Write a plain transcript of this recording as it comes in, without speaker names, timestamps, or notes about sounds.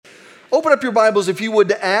Open up your Bibles, if you would,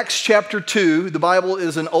 to Acts chapter 2. The Bible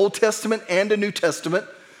is an Old Testament and a New Testament.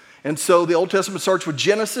 And so the Old Testament starts with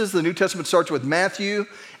Genesis, the New Testament starts with Matthew,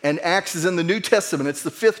 and Acts is in the New Testament. It's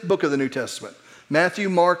the fifth book of the New Testament. Matthew,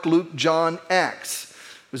 Mark, Luke, John, Acts.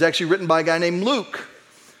 It was actually written by a guy named Luke,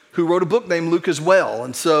 who wrote a book named Luke as well.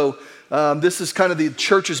 And so this is kind of the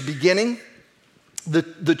church's beginning.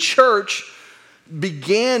 The church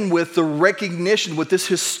began with the recognition, with this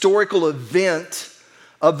historical event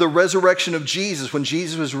of the resurrection of Jesus. When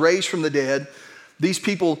Jesus was raised from the dead, these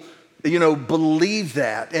people, believe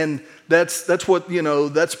that. And that's what,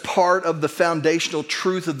 that's part of the foundational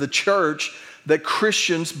truth of the church, that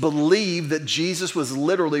Christians believe that Jesus was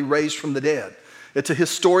literally raised from the dead. It's a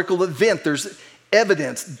historical event. There's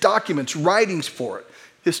evidence, documents, writings for it,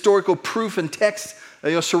 historical proof and text,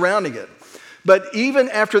 surrounding it. But even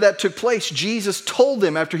after that took place, Jesus told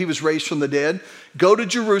them after he was raised from the dead, go to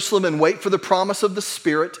Jerusalem and wait for the promise of the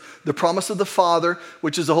Spirit, the promise of the Father,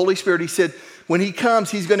 which is the Holy Spirit. He said, when he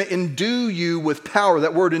comes, he's going to endue you with power.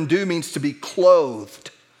 That word endue means to be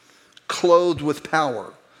clothed with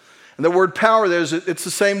power. And the word power, it's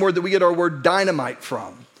the same word that we get our word dynamite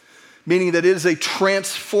from, meaning that it is a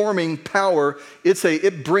transforming power.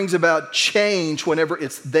 It brings about change whenever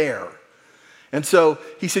it's there. And so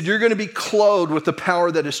he said, you're going to be clothed with the power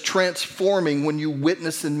that is transforming when you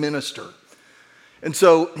witness and minister. And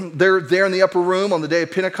so they're there in the upper room on the day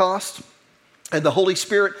of Pentecost, and the Holy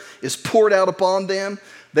Spirit is poured out upon them.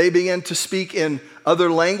 They began to speak in other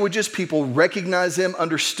languages. People recognized them,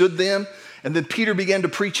 understood them. And then Peter began to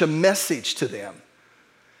preach a message to them.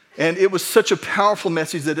 And it was such a powerful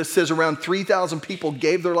message that it says around 3,000 people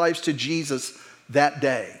gave their lives to Jesus that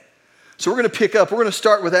day. So we're going to pick up. We're going to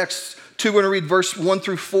start with Acts 2. We're going to read verse 1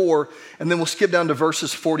 through 4, and then we'll skip down to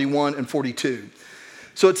verses 41 and 42.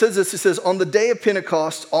 So it says this. It says, on the day of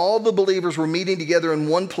Pentecost, all the believers were meeting together in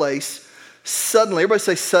one place. Suddenly, everybody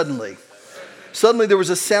say suddenly. Suddenly there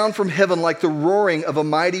was a sound from heaven like the roaring of a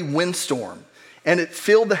mighty windstorm, and it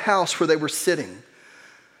filled the house where they were sitting.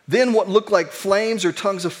 Then what looked like flames or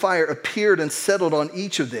tongues of fire appeared and settled on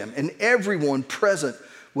each of them, and everyone present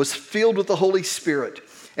was filled with the Holy Spirit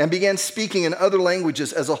and began speaking in other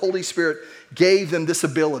languages as the Holy Spirit gave them this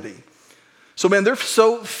ability. So man, they're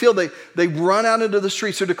so filled, they run out into the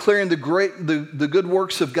streets, they're declaring the good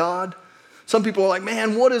works of God. Some people are like,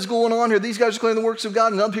 man, what is going on here? These guys are declaring the works of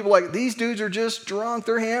God. And other people are like, these dudes are just drunk,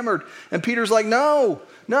 they're hammered. And Peter's like, no,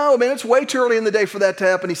 man, it's way too early in the day for that to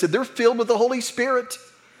happen. He said, they're filled with the Holy Spirit.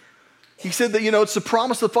 He said that, it's the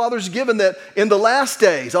promise the Father's given that in the last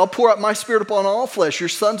days, I'll pour out my Spirit upon all flesh. Your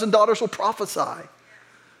sons and daughters will prophesy.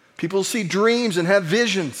 People will see dreams and have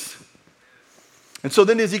visions. And so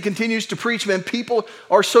then as he continues to preach, man, people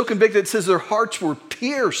are so convicted, it says their hearts were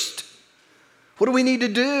pierced. What do we need to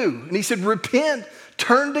do? And he said, repent,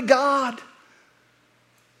 turn to God,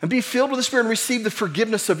 and be filled with the Spirit and receive the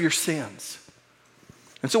forgiveness of your sins.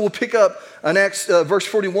 And so we'll pick up on Acts verse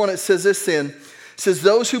 41. It says this then. It says,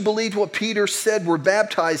 those who believed what Peter said were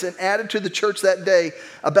baptized and added to the church that day,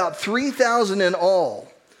 about 3,000 in all.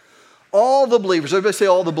 All the believers, everybody say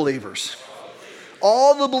all the believers.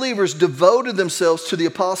 All the believers devoted themselves to the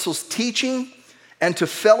apostles' teaching and to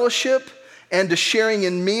fellowship and to sharing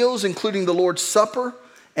in meals, including the Lord's Supper,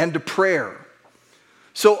 and to prayer.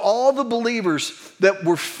 So all the believers they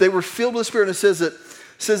were filled with the Spirit, and it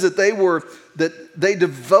says that they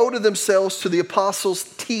devoted themselves to the apostles'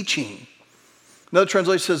 teaching. Another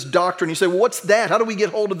translation says doctrine. You say, well, what's that? How do we get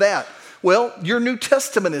hold of that? Well, your New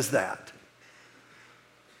Testament is that.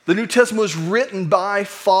 The New Testament was written by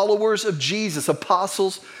followers of Jesus,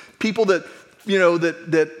 apostles, people that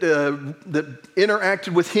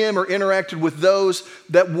interacted with him or interacted with those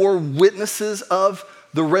that were witnesses of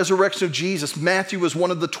the resurrection of Jesus. Matthew was one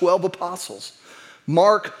of the 12 apostles.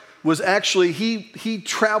 Mark was actually, he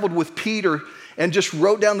traveled with Peter and just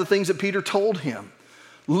wrote down the things that Peter told him.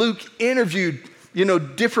 Luke interviewed,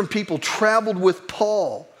 different people, traveled with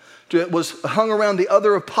Paul, was hung around the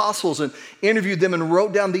other apostles and interviewed them and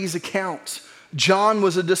wrote down these accounts. John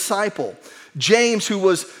was a disciple. James, who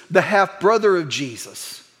was the half-brother of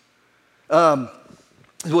Jesus, he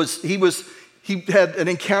had an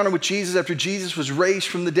encounter with Jesus after Jesus was raised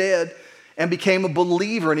from the dead and became a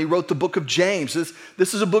believer, and he wrote the book of James.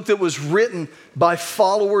 This is a book that was written by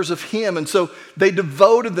followers of him, and so they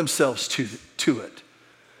devoted themselves to it.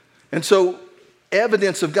 And so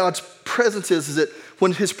evidence of God's presence is that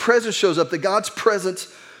when his presence shows up, that God's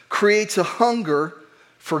presence creates a hunger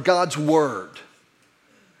for God's word.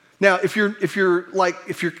 Now, if you're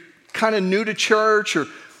kind of new to church or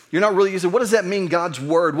you're not really using, what does that mean, God's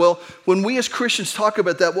word? Well, when we as Christians talk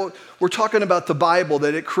about that, we're talking about the Bible,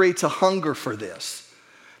 that it creates a hunger for this.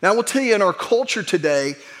 Now, I will tell you in our culture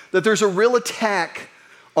today that there's a real attack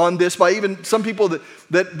on this by even some people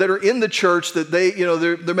that are in the church that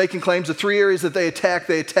they're making claims. The three areas that they attack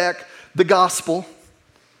the gospel.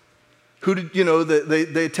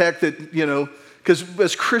 They attack that, because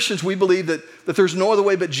as Christians we believe that there's no other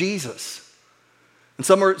way but Jesus. And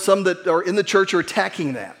some that are in the church are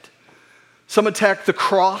attacking that. Some attack the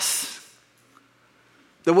cross.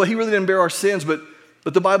 That, well, he really didn't bear our sins, but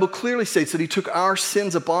the Bible clearly states that he took our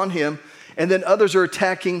sins upon him. And then others are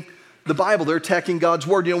attacking the Bible. They're attacking God's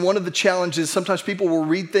word. One of the challenges, sometimes people will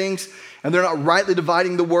read things and they're not rightly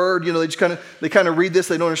dividing the word. They just kind of read this.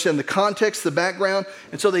 They don't understand the context, the background.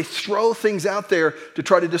 And so they throw things out there to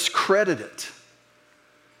try to discredit it.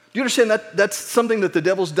 Do you understand that that's something that the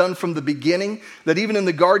devil's done from the beginning? That even in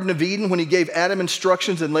the Garden of Eden, when he gave Adam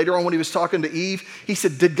instructions, and later on when he was talking to Eve, he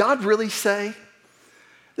said, did God really say?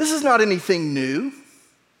 This is not anything new.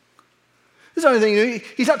 This is not anything new.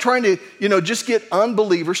 He's not trying to, just get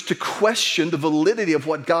unbelievers to question the validity of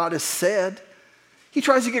what God has said. He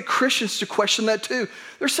tries to get Christians to question that too.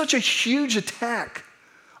 There's such a huge attack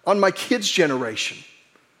on my kids' generation.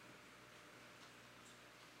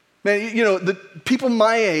 Man, the people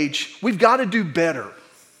my age, we've got to do better.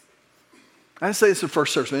 I didn't say this in the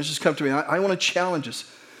first service, man. It's just come to me. I want to challenge us.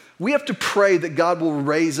 We have to pray that God will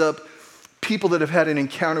raise up people that have had an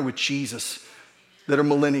encounter with Jesus that are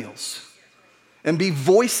millennials and be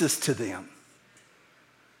voices to them.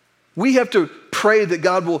 We have to pray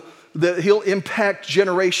that that he'll impact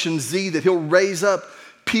Generation Z, that he'll raise up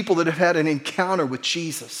people that have had an encounter with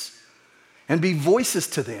Jesus and be voices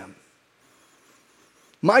to them.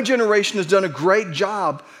 My generation has done a great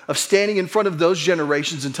job of standing in front of those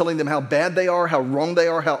generations and telling them how bad they are, how wrong they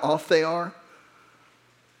are, how off they are.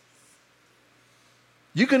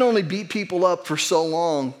 You can only beat people up for so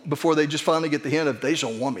long before they just finally get the hint of they just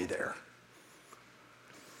don't want me there.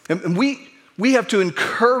 And we have to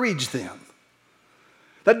encourage them.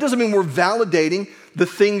 That doesn't mean we're validating the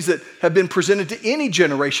things that have been presented to any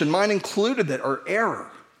generation, mine included, that are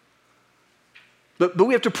error. But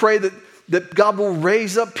we have to pray that God will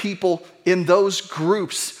raise up people in those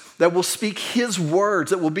groups that will speak his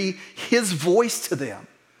words, that will be his voice to them.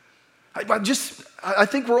 I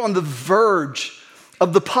think we're on the verge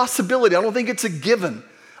of the possibility. I don't think it's a given.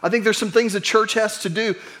 I think there's some things the church has to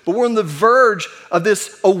do, but we're on the verge of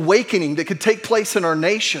this awakening that could take place in our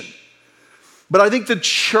nation. But I think the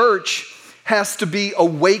church has to be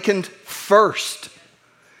awakened first.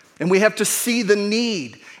 And we have to see the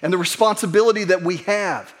need and the responsibility that we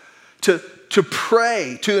have to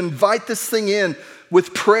pray, to invite this thing in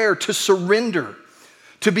with prayer, to surrender,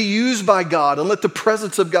 to be used by God and let the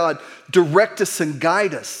presence of God direct us and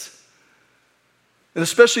guide us. And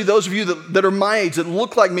especially those of you that are my age, that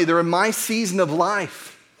look like me, they're in my season of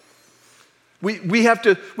life. We have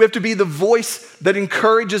to be the voice that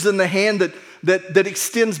encourages and the hand that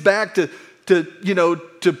extends back to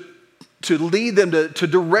lead them, to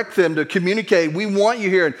direct them, to communicate. We want you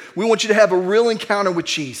here, and we want you to have a real encounter with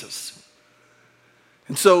Jesus.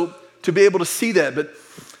 And so to be able to see that, but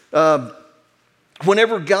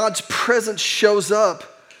whenever God's presence shows up,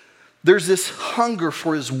 there's this hunger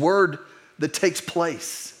for his word that takes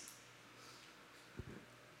place.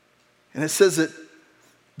 And it says that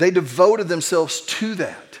they devoted themselves to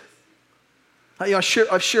that. I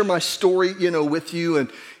share my story, with you, and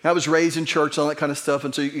I was raised in church and all that kind of stuff,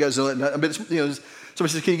 and so you guys know that. But somebody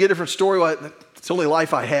says, "Can you get a different story?" Well, it's the only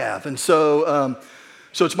life I have, and so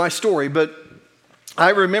it's my story. But I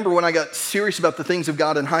remember when I got serious about the things of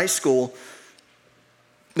God in high school,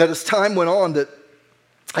 that as time went on, that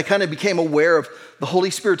I kind of became aware of the Holy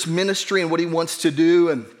Spirit's ministry and what he wants to do,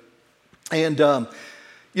 and when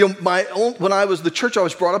I was the church I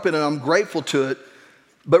was brought up in, and I'm grateful to it.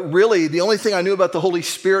 But really, the only thing I knew about the Holy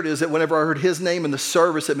Spirit is that whenever I heard his name in the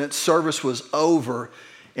service, it meant service was over.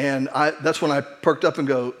 And that's when I perked up and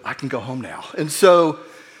go, I can go home now. And so,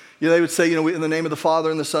 they would say, in the name of the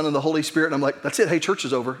Father and the Son and the Holy Spirit. And I'm like, that's it. Hey, church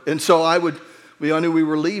is over. And so I knew we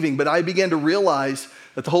were leaving. But I began to realize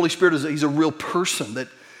that the Holy Spirit he's a real person,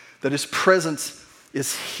 that his presence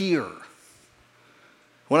is here.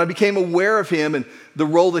 When I became aware of him and the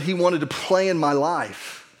role that he wanted to play in my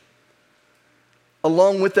life,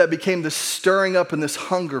 along with that became this stirring up and this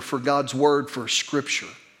hunger for God's word, for scripture.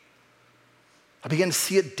 I began to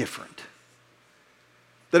see it different.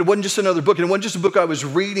 That it wasn't just another book, and it wasn't just a book I was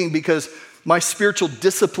reading because my spiritual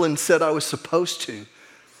discipline said I was supposed to.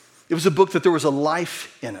 It was a book that there was a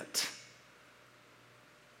life in it.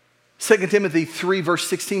 2 Timothy 3 verse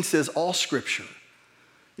 16 says, all scripture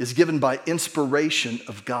is given by inspiration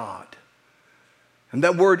of God. And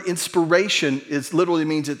that word inspiration literally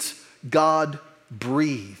means it's God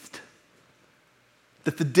breathed.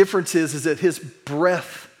 That the difference is that his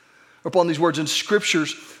breath upon these words in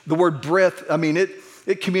scriptures, the word breath,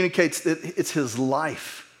 it communicates that it's his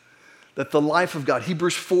life. That the life of God.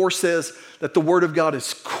 Hebrews 4 says that the word of God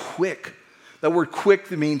is quick. That word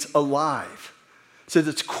quick means alive. It says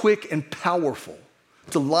it's quick and powerful.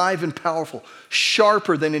 It's alive and powerful,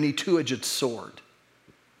 sharper than any two-edged sword.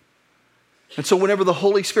 And so whenever the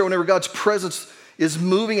Holy Spirit, whenever God's presence is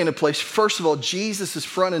moving in a place, first of all, Jesus is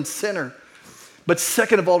front and center. But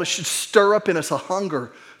second of all, it should stir up in us a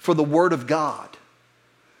hunger for the Word of God.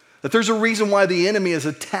 That there's a reason why the enemy is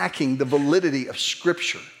attacking the validity of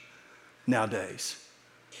Scripture nowadays.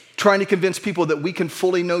 Trying to convince people that we can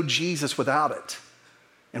fully know Jesus without it.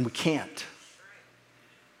 And we can't.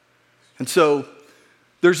 And so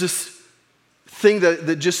there's this thing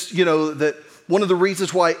that just, that one of the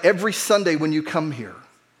reasons why every Sunday when you come here,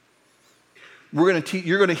 you're going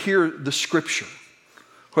to hear the Scripture.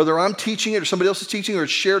 Whether I'm teaching it or somebody else is teaching it or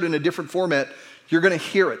it's shared in a different format, you're going to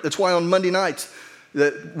hear it. That's why on Monday nights,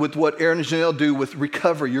 that with what Aaron and Janelle do with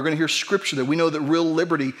recovery, you're going to hear Scripture that we know that real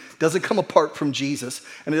liberty doesn't come apart from Jesus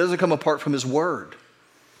and it doesn't come apart from His Word.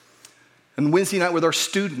 And Wednesday night with our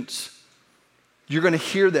students, you're going to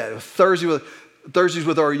hear that. Thursdays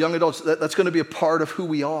with our young adults, that's going to be a part of who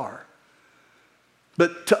we are.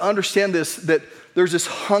 But to understand this, that there's this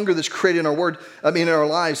hunger that's created in our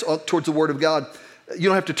lives towards the Word of God. You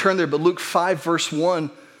don't have to turn there, but Luke 5 verse 1,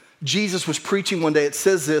 Jesus was preaching one day. It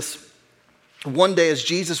says this, one day as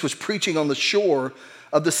Jesus was preaching on the shore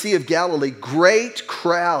of the Sea of Galilee, great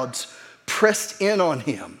crowds pressed in on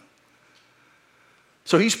him.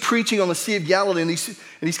 So he's preaching on the Sea of Galilee, and he's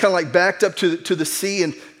kind of like backed up to the sea,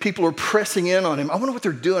 and people are pressing in on him. I wonder what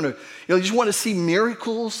they're doing. You just want to see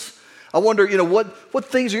miracles. I wonder, what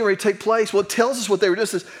things are going to take place. Well, it tells us what they were doing. It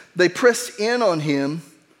says they pressed in on him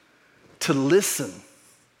to listen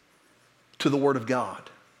to the Word of God.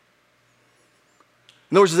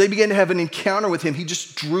 In other words, as they began to have an encounter with him, he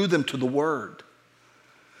just drew them to the Word.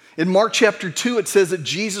 In Mark chapter 2, it says that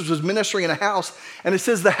Jesus was ministering in a house, and it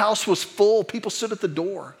says the house was full. People stood at the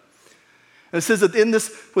door. And it says that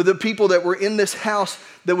with the people that were in this house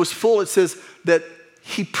that was full, it says that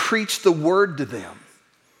he preached the Word to them.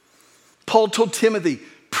 Paul told Timothy,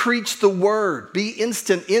 preach the Word, be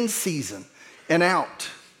instant in season and out.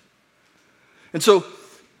 And so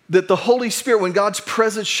that the Holy Spirit, when God's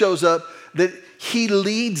presence shows up, that He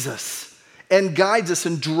leads us and guides us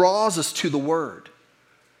and draws us to the Word.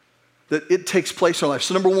 That it takes place in our life.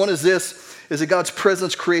 So number one is that God's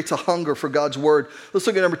presence creates a hunger for God's Word. Let's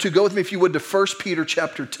look at number two. Go with me, if you would, to 1 Peter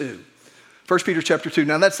chapter 2. 1 Peter chapter 2.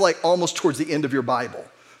 Now that's like almost towards the end of your Bible.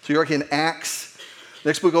 So you're like in Acts.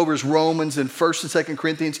 Next book over is Romans, and 1st and 2nd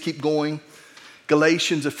Corinthians. Keep going.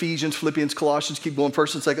 Galatians, Ephesians, Philippians, Colossians. Keep going.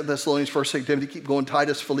 1st and 2nd Thessalonians, 1st and 2nd Timothy. Keep going.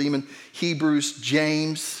 Titus, Philemon, Hebrews,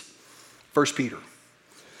 James, 1 Peter.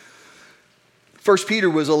 1 Peter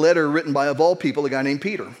was a letter written by, of all people, a guy named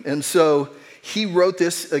Peter. And so he wrote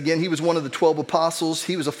this. Again, he was one of the 12 apostles.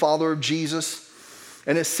 He was a follower of Jesus.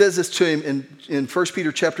 And it says this to him in 1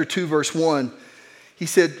 Peter chapter 2, verse 1. He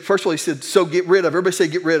said, first of all, he said, so get rid of. Everybody say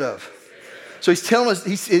get rid of. So he's telling us,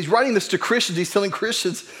 he's writing this to Christians. He's telling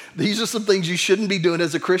Christians, these are some things you shouldn't be doing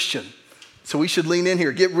as a Christian. So we should lean in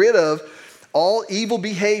here. Get rid of all evil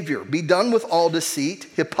behavior. Be done with all deceit,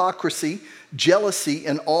 hypocrisy, jealousy,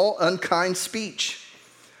 and all unkind speech.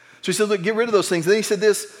 So he said, look, get rid of those things. And then he said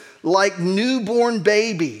this, like newborn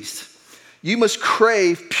babies, you must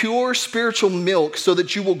crave pure spiritual milk so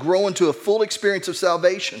that you will grow into a full experience of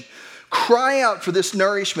salvation. Cry out for this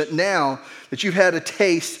nourishment now that you've had a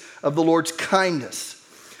taste of the Lord's kindness.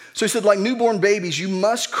 So he said, like newborn babies, you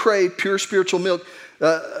must crave pure spiritual milk.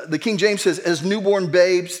 The King James says, as newborn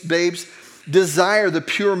babes desire the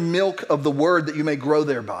pure milk of the Word that you may grow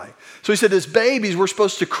thereby. So he said, as babies, we're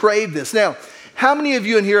supposed to crave this. Now, how many of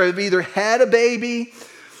you in here have either had a baby,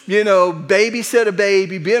 babysit a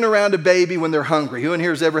baby, been around a baby when they're hungry? Who in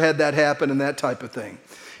here has ever had that happen and that type of thing?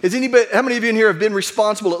 How many of you in here have been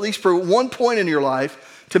responsible, at least for one point in your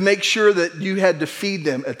life, to make sure that you had to feed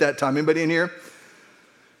them at that time? Anybody in here?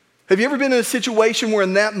 Have you ever been in a situation where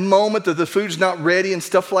in that moment that the food's not ready and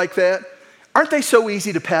stuff like that? Aren't they so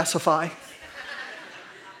easy to pacify?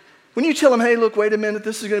 When you tell them, hey, look, wait a minute,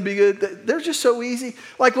 this is going to be good, they're just so easy.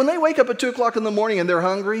 Like when they wake up at 2 o'clock in the morning and they're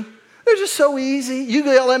hungry, they're just so easy. You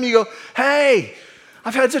yell at them, you go, hey,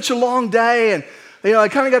 I've had such a long day, and I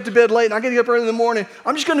kind of got to bed late, and I got to get up early in the morning.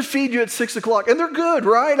 I'm just going to feed you at 6 o'clock. And they're good,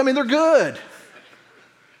 right? They're good.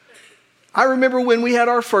 I remember when we had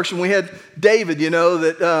our first one, we had David, he was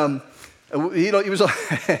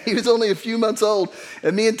he was only a few months old,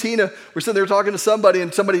 and me and Tina were sitting there talking to somebody,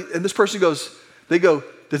 and this person goes, they go,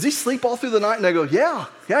 does he sleep all through the night? And I go, yeah,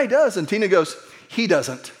 he does. And Tina goes, he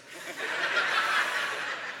doesn't.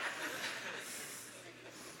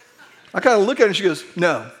 I kind of look at her and she goes,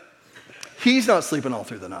 no, he's not sleeping all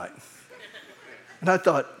through the night. And I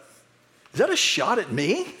thought, is that a shot at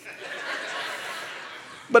me?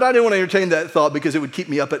 But I didn't want to entertain that thought because it would keep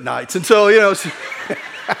me up at nights. And so,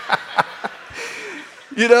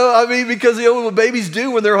 because what babies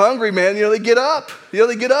do when they're hungry, man, they get up.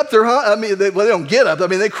 They get up, they're hungry. They don't get up.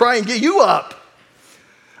 They cry and get you up.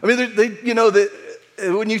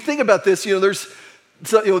 When you think about this,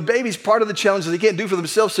 babies, part of the challenge is they can't do for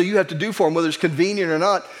themselves, so you have to do for them, whether it's convenient or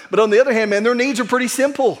not. But on the other hand, man, their needs are pretty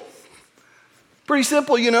simple. Pretty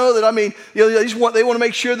simple, they want to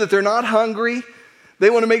make sure that they're not hungry. They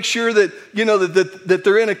want to make sure that, that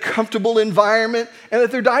they're in a comfortable environment and that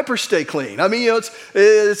their diapers stay clean.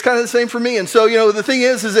 It's kind of the same for me. And so, the thing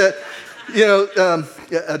is that,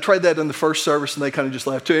 I tried that in the first service and they kind of just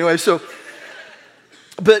laughed too. Anyway,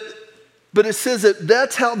 but it says that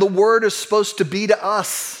that's how the word is supposed to be to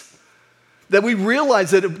us. That we realize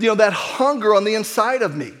that, that hunger on the inside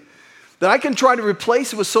of me, that I can try to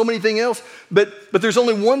replace it with so many things else, but there's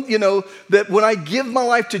only one, that when I give my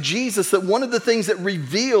life to Jesus, that one of the things that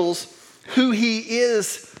reveals who he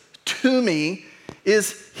is to me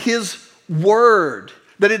is his word.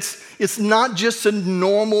 That it's not just a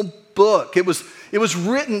normal book. It was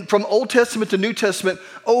written from Old Testament to New Testament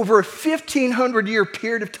over a 1,500-year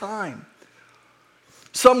period of time.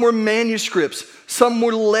 Some were manuscripts, some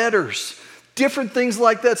were letters, different things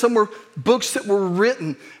like that. Some were books that were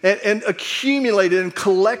written and accumulated and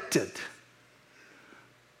collected.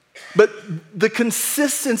 But the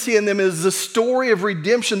consistency in them is the story of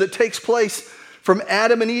redemption that takes place from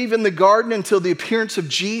Adam and Eve in the garden until the appearance of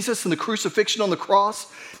Jesus and the crucifixion on the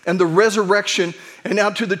cross and the resurrection, and now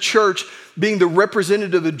to the church being the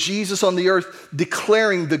representative of Jesus on the earth,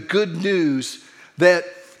 declaring the good news that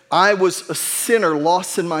I was a sinner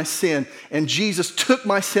lost in my sin, and Jesus took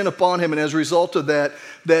my sin upon him, and as a result of that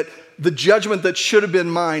the judgment that should have been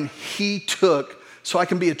mine, he took, so I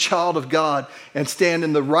can be a child of God and stand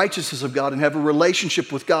in the righteousness of God and have a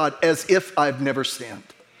relationship with God as if I've never sinned.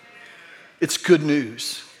 It's good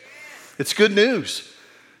news. It's good news.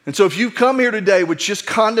 And so if you've come here today with just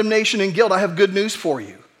condemnation and guilt, I have good news for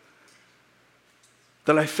you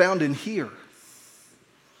that I found in here.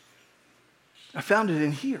 I found it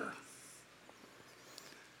in here.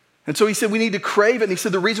 And so he said we need to crave it. And he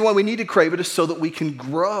said the reason why we need to crave it is so that we can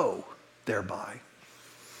grow thereby.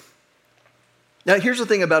 Now, here's the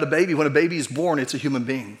thing about a baby. When a baby is born, it's a human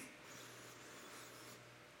being.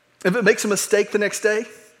 If it makes a mistake the next day,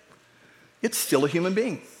 it's still a human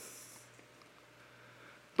being.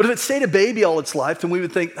 But if it stayed a baby all its life, then we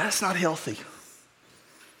would think, that's not healthy.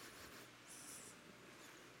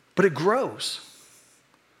 But it grows.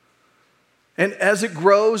 And as it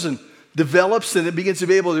grows and develops and it begins to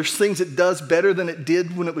be able, there's things it does better than it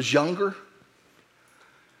did when it was younger.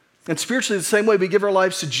 And spiritually, the same way we give our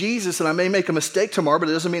lives to Jesus, and I may make a mistake tomorrow, but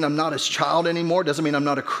it doesn't mean I'm not his child anymore. It doesn't mean I'm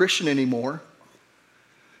not a Christian anymore.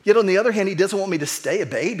 Yet on the other hand, he doesn't want me to stay a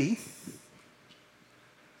baby.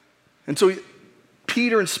 And so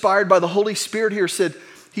Peter, inspired by the Holy Spirit here, said,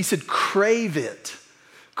 crave it.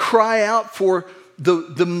 Cry out for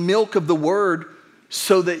the milk of the word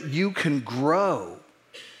so that you can grow.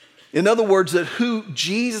 In other words, that who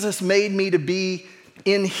Jesus has made me to be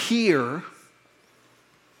in here,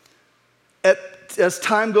 as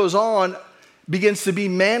time goes on, begins to be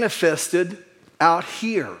manifested out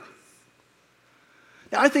here.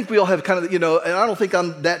 Now, I think we all have kind of, and I don't think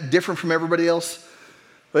I'm that different from everybody else.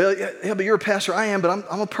 Well, yeah, but you're a pastor. I am, but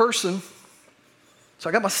I'm a person. So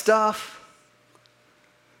I got my stuff.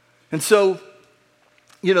 And so,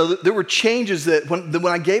 there were changes that when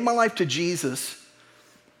I gave my life to Jesus,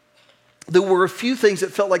 there were a few things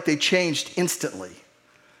that felt like they changed instantly.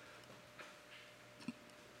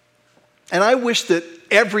 And I wish that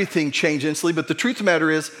everything changed instantly, but the truth of the matter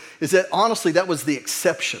is that honestly, that was the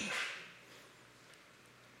exception.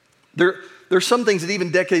 There's some things that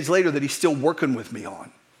even decades later that he's still working with me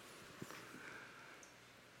on.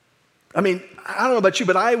 I mean, I don't know about you,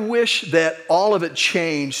 but I wish that all of it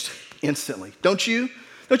changed instantly. Don't you?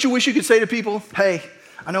 Don't you wish you could say to people, hey,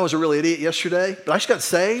 I know I was a real idiot yesterday, but I just got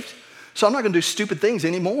saved, so I'm not going to do stupid things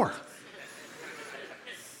anymore.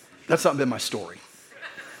 That's not been my story.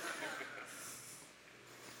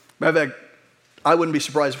 Matter of fact, I wouldn't be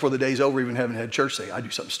surprised before the day's over even having had church say, I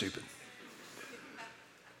do something stupid.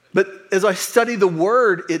 But as I study the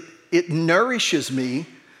word, it nourishes me.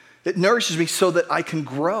 It nourishes me so that I can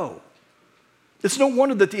grow. It's no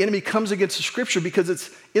wonder that the enemy comes against the scripture, because it's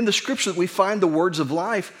in the scripture that we find the words of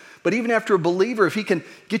life. But even after a believer, if he can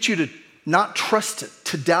get you to not trust it,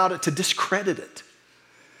 to doubt it, to discredit it,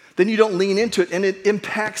 then you don't lean into it, and it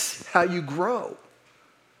impacts how you grow.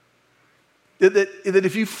 That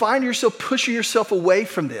if you find yourself pushing yourself away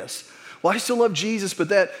from this, well, I still love Jesus, but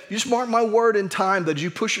that, you just mark my word in time that as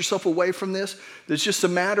you push yourself away from this, that it's just a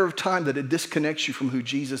matter of time that it disconnects you from who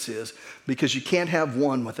Jesus is, because you can't have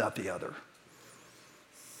one without the other.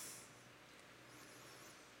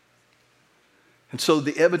 And so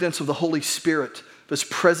the evidence of the Holy Spirit, His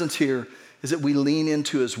presence here, is that we lean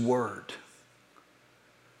into His word.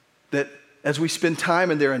 That as we spend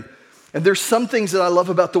time in there, and there's some things that I love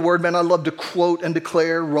about the word, man. I love to quote and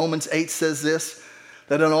declare. Romans 8 says this,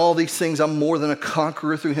 that in all these things I'm more than a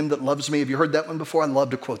conqueror through Him that loves me. Have you heard that one before? I love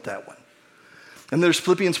to quote that one. And there's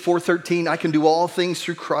Philippians 4:13, I can do all things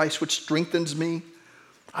through Christ which strengthens me.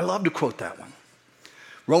 I love to quote that one.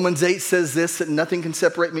 Romans 8 says this, that nothing can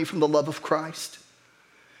separate me from the love of Christ.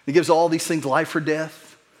 He gives all these things, life or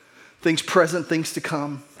death, things present, things to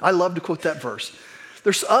come. I love to quote that verse.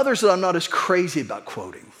 There's others that I'm not as crazy about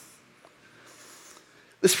quoting.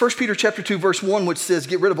 This 1 Peter chapter 2, verse 1, which says,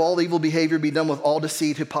 get rid of all evil behavior, be done with all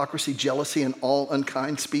deceit, hypocrisy, jealousy, and all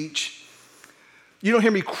unkind speech. You don't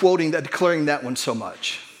hear me quoting that, declaring that one so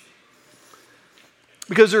much.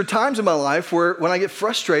 Because there are times in my life where when I get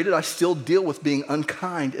frustrated, I still deal with being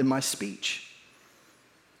unkind in my speech.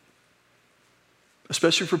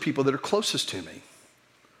 Especially for people that are closest to me.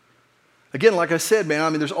 Again, like I said,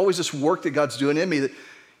 man, there's always this work that God's doing in me that,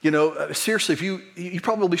 seriously, if you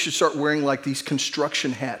probably should start wearing like these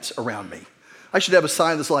construction hats around me. I should have a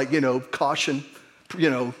sign that's like, caution,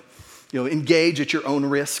 engage at your own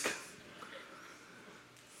risk.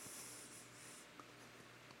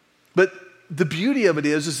 But the beauty of it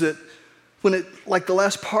is that when it, like the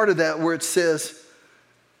last part of that where it says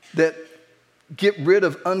that get rid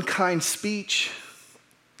of unkind speech,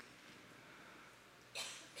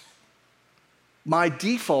 my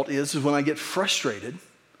default is when I get frustrated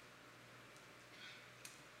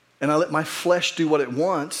and I let my flesh do what it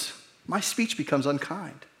wants, my speech becomes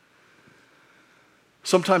unkind.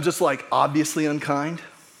 Sometimes it's like obviously unkind.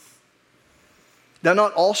 Now,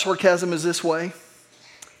 not all sarcasm is this way,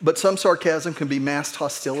 but some sarcasm can be masked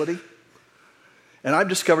hostility. And I've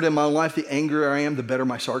discovered in my life the angrier I am, the better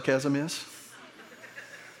my sarcasm is.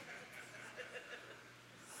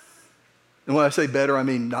 And when I say better, I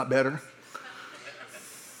mean not better.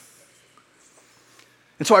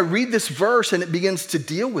 And so I read this verse and it begins to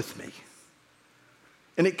deal with me.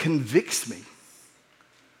 And it convicts me.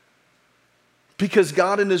 Because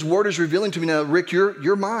God in His Word is revealing to me now, Rick,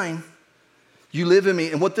 you're mine. You live in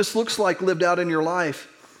me. And what this looks like lived out in your life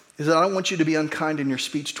is that I don't want you to be unkind in your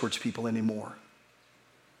speech towards people anymore.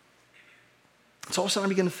 So all of a sudden I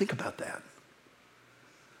begin to think about that.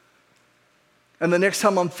 And the next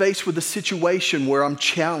time I'm faced with a situation where I'm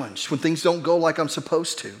challenged, when things don't go like I'm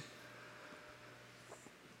supposed to,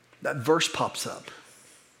 that verse pops up.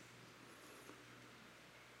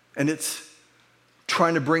 And it's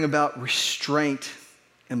trying to bring about restraint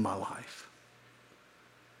in my life.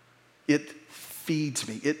 It feeds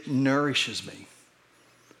me. It nourishes me.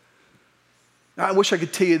 Now, I wish I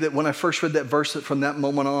could tell you that when I first read that verse, that from that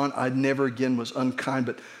moment on, I never again was unkind.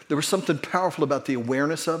 But there was something powerful about the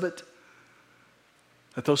awareness of it.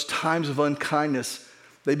 That those times of unkindness,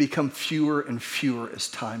 they become fewer and fewer as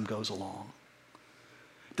time goes along.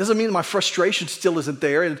 Doesn't mean my frustration still isn't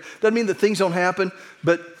there. It doesn't mean that things don't happen,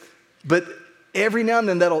 but every now and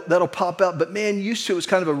then that'll pop out. But man, used to it was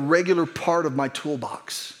kind of a regular part of my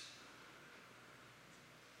toolbox.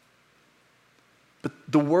 But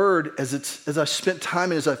the word, as I spent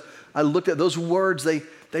time and as I looked at those words, they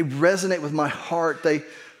resonate with my heart.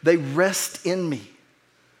 They rest in me.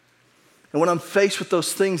 And when I'm faced with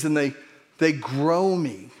those things, then they grow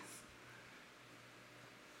me.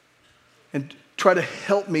 And try to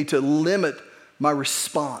help me to limit my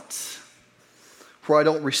response, where I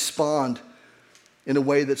don't respond in a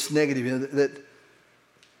way that's negative.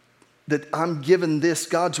 That I'm given this,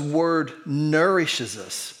 God's word nourishes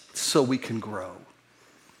us so we can grow.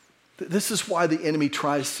 This is why the enemy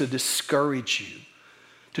tries to discourage you,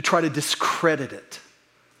 to try to discredit it.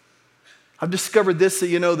 I've discovered this,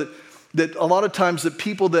 that a lot of times that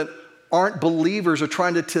people that aren't believers are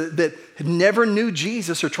trying that never knew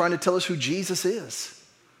Jesus are trying to tell us who Jesus is.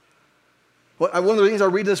 One of the things I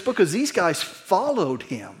read in this book is these guys followed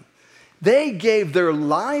Him. They gave their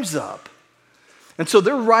lives up. And so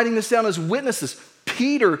they're writing this down as witnesses.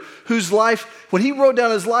 Peter, whose life, when he wrote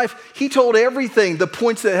down his life, he told everything, the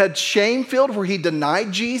points that had shame filled, where he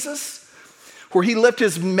denied Jesus, where he left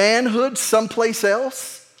his manhood someplace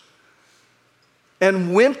else.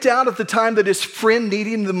 and wimped out at the time that his friend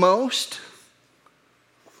needed him the most?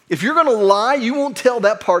 If you're going to lie, you won't tell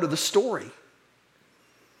that part of the story.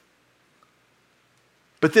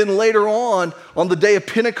 But then later on the day of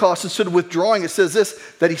Pentecost, instead of withdrawing, it says this,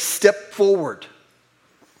 that he stepped forward.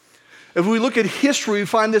 If we look at history, we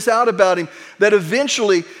find this out about him, that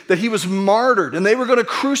eventually that he was martyred, and they were going to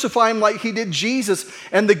crucify him like he did Jesus.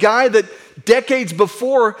 And the guy that decades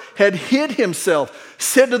before had hid himself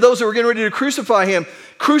said to those that were getting ready to crucify him,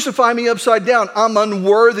 "Crucify me upside down. I'm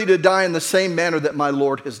unworthy to die in the same manner that my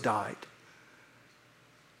Lord has died."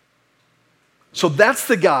 So that's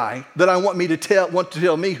the guy that I want to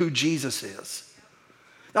tell me who Jesus is.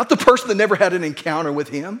 Not the person that never had an encounter with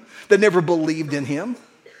him, that never believed in him.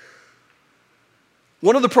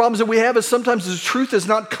 One of the problems that we have is sometimes the truth is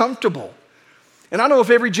not comfortable. And I don't know if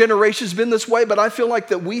every generation has been this way, but I feel like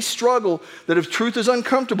that we struggle, that if truth is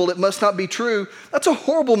uncomfortable, it must not be true. That's a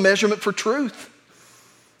horrible measurement for truth.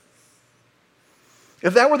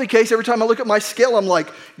 If that were the case, every time I look at my scale, I'm like,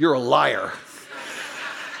 you're a liar.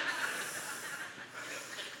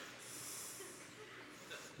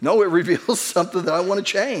 No, it reveals something that I want to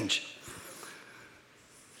change.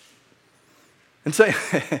 And say,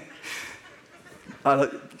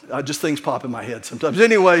 just things pop in my head sometimes.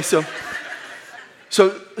 Anyway, so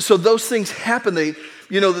those things happen. That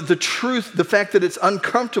the truth, the fact that it's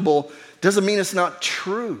uncomfortable doesn't mean it's not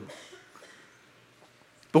true.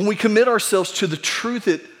 But when we commit ourselves to the truth,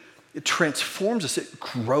 it transforms us, it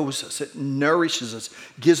grows us, it nourishes us,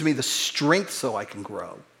 gives me the strength so I can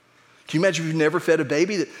grow. Can you imagine if you've never fed a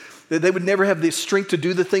baby, that they would never have the strength to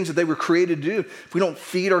do the things that they were created to do? If we don't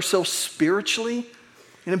feed ourselves spiritually,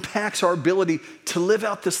 it impacts our ability to live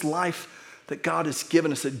out this life that God has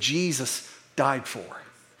given us, that Jesus died for.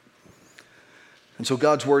 And so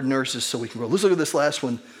God's word nourishes so we can grow. Let's look at this last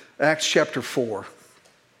one, Acts chapter 4.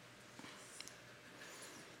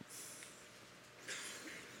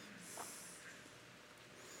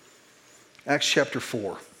 Acts chapter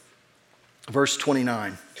 4, verse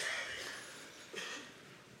 29.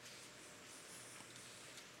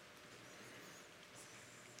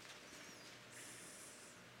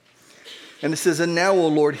 And it says, "And now, O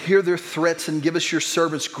Lord, hear their threats and give us your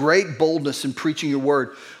servants great boldness in preaching your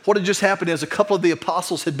word." What had just happened is a couple of the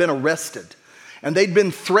apostles had been arrested. And they'd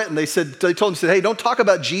been threatened. They told them, "Hey, don't talk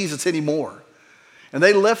about Jesus anymore." And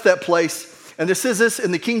they left that place. And it says this,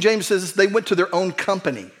 in the King James says this, they went to their own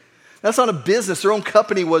company. That's not a business. Their own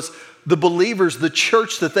company was the believers, the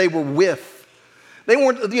church that they were with. They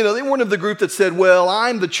weren't of the group that said, "Well,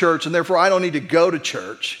 I'm the church, and therefore I don't need to go to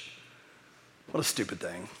church." What a stupid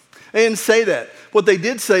thing. They didn't say that. What they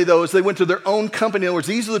did say, though, is they went to their own company. In other words,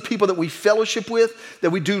 these are the people that we fellowship with,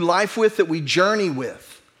 that we do life with, that we journey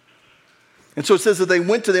with. And so it says that they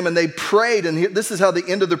went to them and they prayed, and this is how the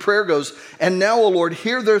end of the prayer goes. "And now, O Lord,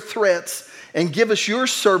 hear their threats and give us your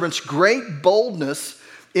servants great boldness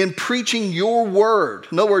in preaching your word."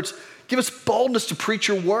 In other words, give us boldness to preach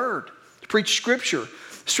your word, to preach scripture.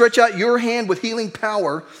 "Stretch out your hand with healing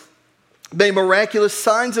power. May miraculous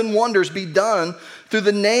signs and wonders be done through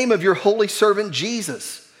the name of your holy servant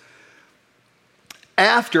Jesus."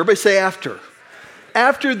 Everybody say after.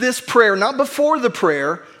 After this prayer, not before the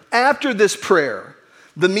prayer, after this prayer,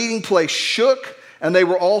 the meeting place shook and they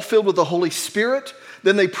were all filled with the Holy Spirit.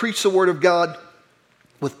 Then they preached the word of God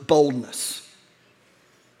with boldness.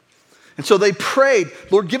 And so they prayed,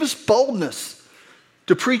 "Lord, give us boldness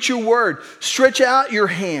to preach your word. Stretch out your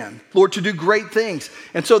hand, Lord, to do great things."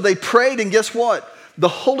 And so they prayed, and guess what? The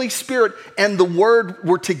Holy Spirit and the word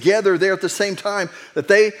were together there at the same time.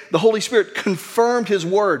 The Holy Spirit confirmed his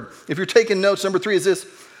word. If you're taking notes, number 3 is this: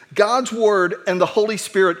 God's word and the Holy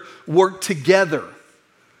Spirit work together.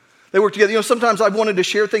 They work together. Sometimes I've wanted to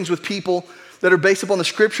share things with people that are based upon the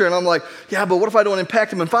scripture, and I'm like, yeah, but what if I don't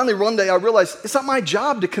impact them? And finally one day I realized it's not my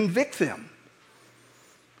job to convict them.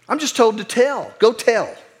 I'm just told to tell. Go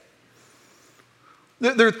tell.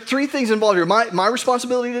 There are 3 things involved here. My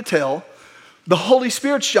responsibility to tell, the Holy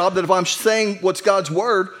Spirit's job, that if I'm saying what's God's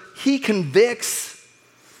word, he convicts,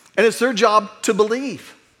 and it's their job to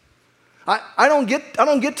believe. I don't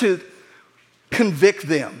get to convict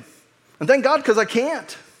them. And thank God, because I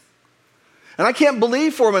can't. And I can't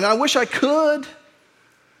believe for them, and I wish I could.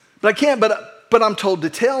 But I can't, but I'm told to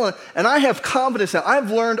tell. And I have confidence now.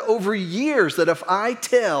 I've learned over years that if I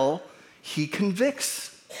tell, he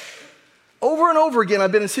convicts. Over and over again,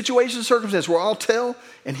 I've been in situations and circumstances where I'll tell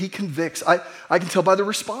and he convicts. I can tell by the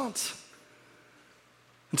response.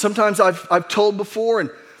 And sometimes I've told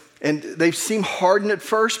before and they seem hardened at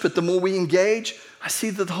first, but the more we engage, I see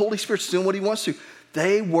that the Holy Spirit's doing what he wants to.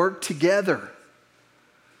 They work together.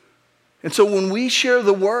 And so when we share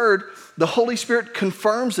the word, the Holy Spirit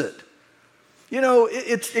confirms it. You know,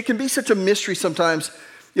 it can be such a mystery sometimes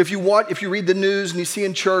if you read the news and you see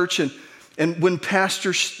in church and when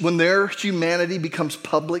pastors, when their humanity becomes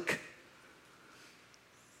public.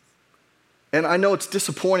 And I know it's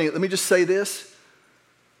disappointing. Let me just say this.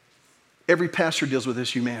 Every pastor deals with his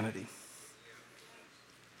humanity.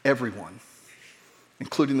 Everyone,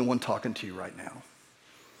 including the one talking to you right now.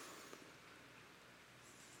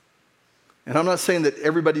 And I'm not saying that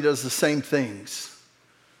everybody does the same things,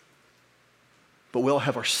 but we all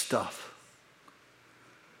have our stuff.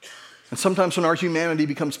 And sometimes when our humanity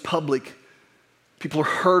becomes public, people are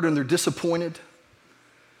hurt and they're disappointed.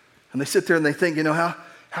 And they sit there and they think, you know,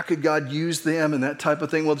 how could God use them and that type of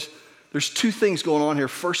thing? Well, there's two things going on here.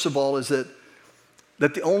 First of all is that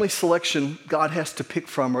the only selection God has to pick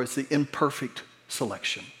from is the imperfect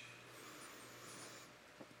selection.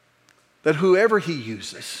 That whoever he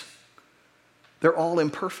uses, they're all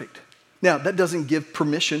imperfect. Now, that doesn't give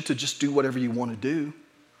permission to just do whatever you want to do.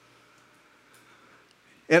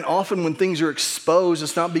 And often when things are exposed,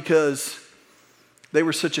 it's not because they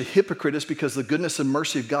were such a hypocrite, it's because the goodness and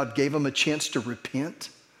mercy of God gave them a chance to repent,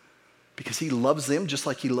 because he loves them just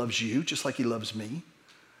like he loves you, just like he loves me.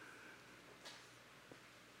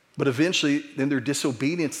 But eventually, in their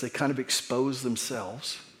disobedience, they kind of expose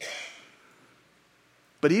themselves.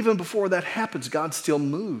 But even before that happens, God still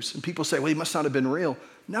moves. And people say, well, he must not have been real.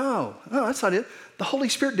 No, that's not it. The Holy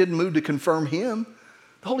Spirit didn't move to confirm him.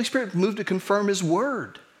 The Holy Spirit moved to confirm his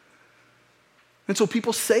word. And so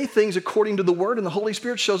people say things according to the word, and the Holy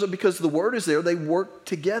Spirit shows up because the word is there. They work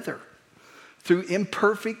together through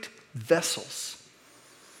imperfect vessels.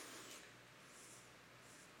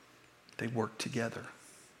 They work together.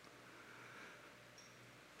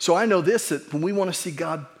 So I know this, that when we want to see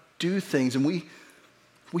God do things and we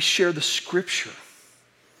share the scripture,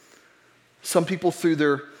 some people through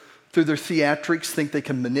their theatrics think they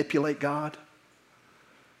can manipulate God.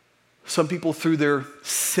 Some people through their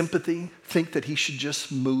sympathy think that he should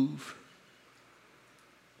just move.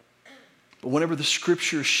 But whenever the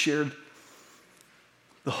scripture is shared,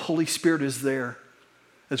 the Holy Spirit is there.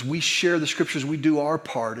 As we share the scriptures, we do our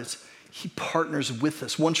part. He partners with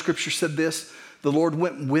us. One scripture said this, the Lord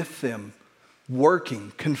went with them,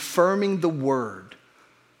 working, confirming the word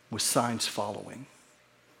with signs following.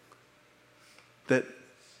 That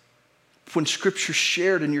when scripture's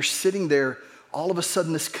shared and you're sitting there, all of a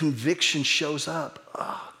sudden this conviction shows up.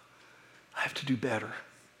 Oh, I have to do better.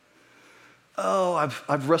 Oh,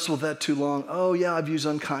 I've wrestled with that too long. Oh yeah, I've used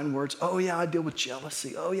unkind words. Oh yeah, I deal with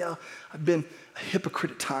jealousy. Oh yeah, I've been a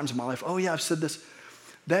hypocrite at times in my life. Oh yeah, I've said this.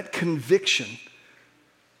 That conviction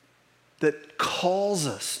that calls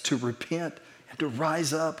us to repent and to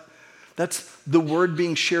rise up, that's the word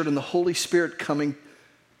being shared and the Holy Spirit coming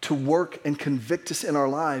to work and convict us in our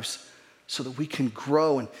lives so that we can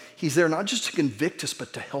grow. And he's there not just to convict us,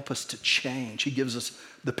 but to help us to change. He gives us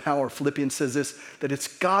the power. Philippians says this, that it's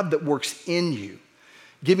God that works in you,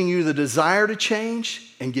 giving you the desire to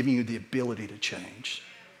change and giving you the ability to change.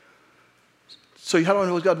 So how do I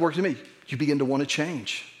know God works in me? You begin to want to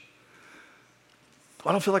change.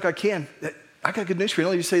 I don't feel like I can. I got good news for you.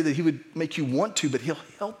 Not only to say that he would make you want to, but he'll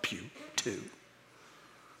help you to.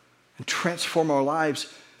 And transform our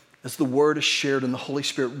lives as the word is shared and the Holy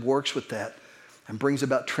Spirit works with that and brings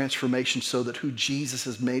about transformation so that who Jesus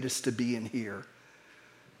has made us to be in here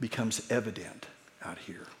becomes evident out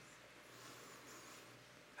here.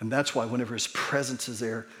 And that's why whenever his presence is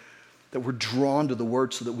there, that we're drawn to the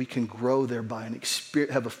word so that we can grow thereby and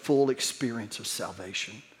have a full experience of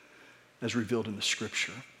salvation as revealed in the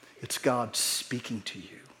scripture. It's God speaking to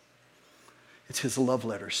you. It's his love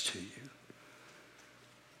letters to you,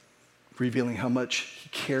 revealing how much he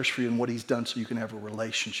cares for you and what he's done so you can have a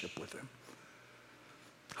relationship with him.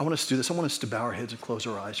 I want us to do this. I want us to bow our heads and close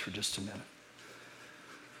our eyes for just a minute.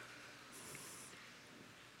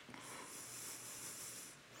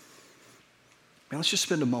 Man, let's just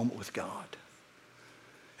spend a moment with God.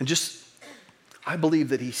 And I believe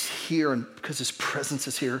that he's here, and because his presence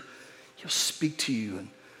is here, he'll speak to you and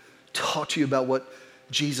talk to you about what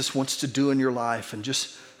Jesus wants to do in your life and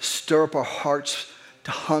just stir up our hearts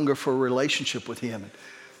to hunger for a relationship with him and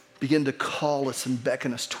begin to call us and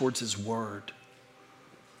beckon us towards his word.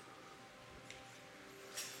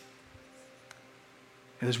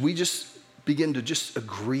 And as we just begin to just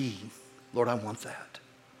agree, Lord, I want that.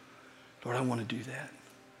 Lord, I want to do that.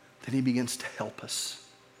 Then he begins to help us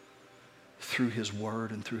through his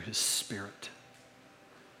word and through his spirit.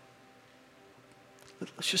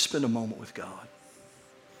 Let's just spend a moment with God.